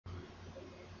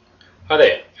Hi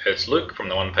there, it's Luke from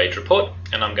the One Page Report,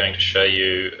 and I'm going to show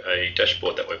you a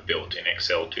dashboard that we've built in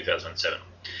Excel 2007.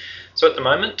 So at the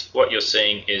moment what you're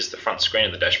seeing is the front screen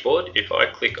of the dashboard. If I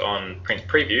click on Print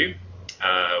Preview,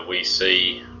 we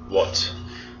see what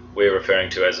we're referring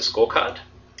to as a scorecard.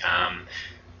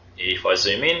 If I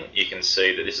zoom in, you can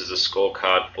see that this is a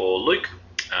scorecard for Luke.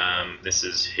 This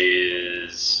is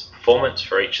his performance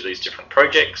for each of these different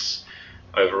projects,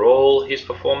 overall his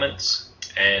performance,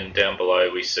 and down below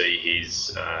we see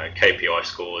his KPI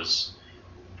scores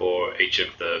for each of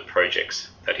the projects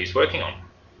that he's working on.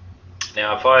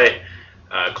 Now if I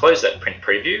close that print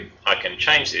preview, I can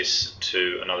change this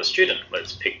to another student.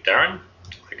 Let's pick Darren,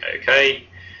 click OK,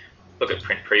 look at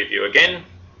print preview again,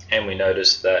 and we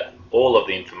notice that all of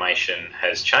the information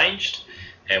has changed,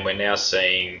 and we're now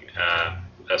seeing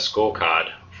a scorecard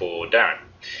for Darren.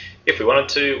 If we wanted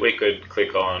to, we could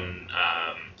click on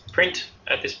print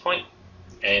at this point,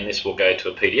 and this will go to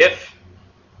a PDF,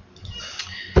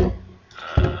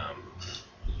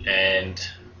 and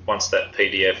once that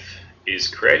PDF is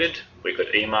created, we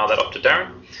could email that off to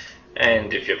Darren.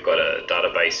 And if you've got a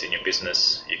database in your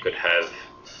business, you could have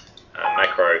a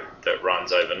macro that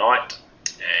runs overnight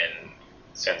and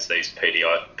sends these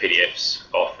PDFs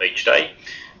off each day.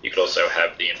 You could also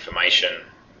have the information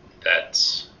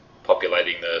that's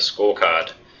populating the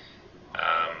scorecard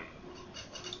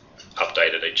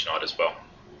updated each night as well.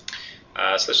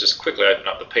 So let's just quickly open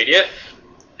up the PDF,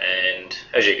 and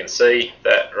as you can see,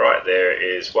 that right there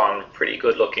is one pretty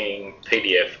good looking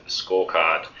PDF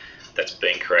scorecard that's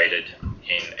been created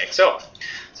in Excel.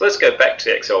 So let's go back to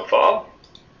the Excel file.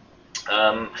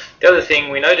 The other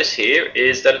thing we notice here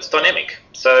is that it's dynamic.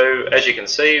 So as you can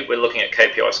see, we're looking at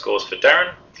KPI scores for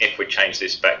Darren. If we change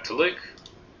this back to Luke,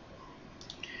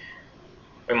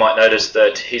 we might notice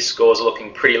that his scores are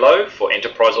looking pretty low for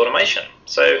enterprise automation.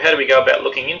 So how do we go about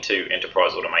looking into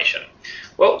enterprise automation?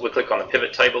 Well, we click on the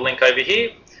pivot table link over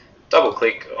here, double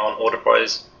click on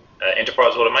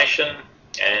enterprise automation,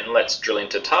 and let's drill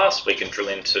into tasks. We can drill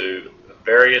into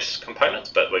various components,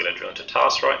 but we're going to drill into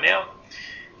tasks right now.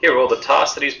 Here are all the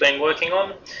tasks that he's been working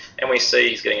on, and we see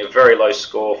he's getting a very low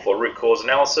score for root cause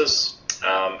analysis,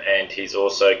 and he's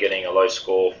also getting a low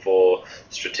score for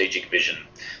strategic vision.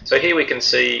 So here we can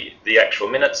see the actual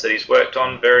minutes that he's worked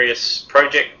on various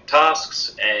project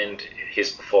tasks and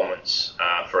his performance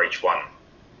for each one.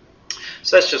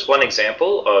 So that's just one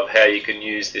example of how you can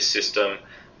use this system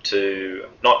to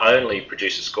not only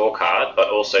produce a scorecard but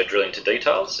also drill into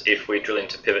details. If we drill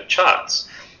into pivot charts,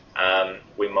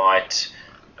 we might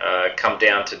come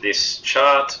down to this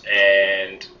chart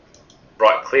and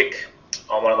right click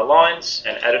on one of the lines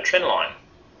and add a trend line.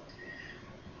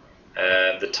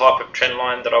 The type of trend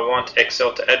line that I want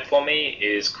Excel to add for me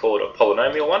is called a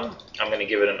polynomial one. I'm going to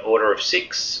give it an order of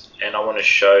 6, and I want to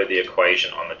show the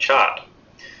equation on the chart.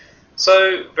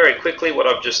 So very quickly, what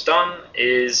I've just done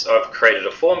is I've created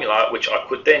a formula which I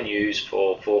could then use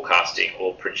for forecasting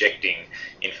or projecting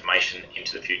information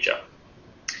into the future.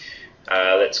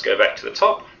 Let's go back to the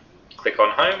top, click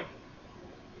on Home.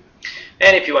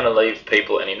 And if you want to leave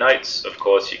people any notes, of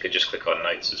course, you could just click on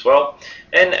Notes as well.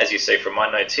 And as you see from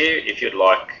my notes here, if you'd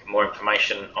like more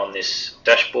information on this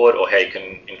dashboard or how you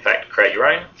can, in fact, create your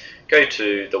own, go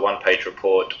to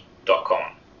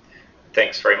theonepagereport.com.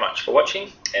 Thanks very much for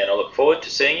watching, and I look forward to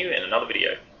seeing you in another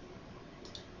video.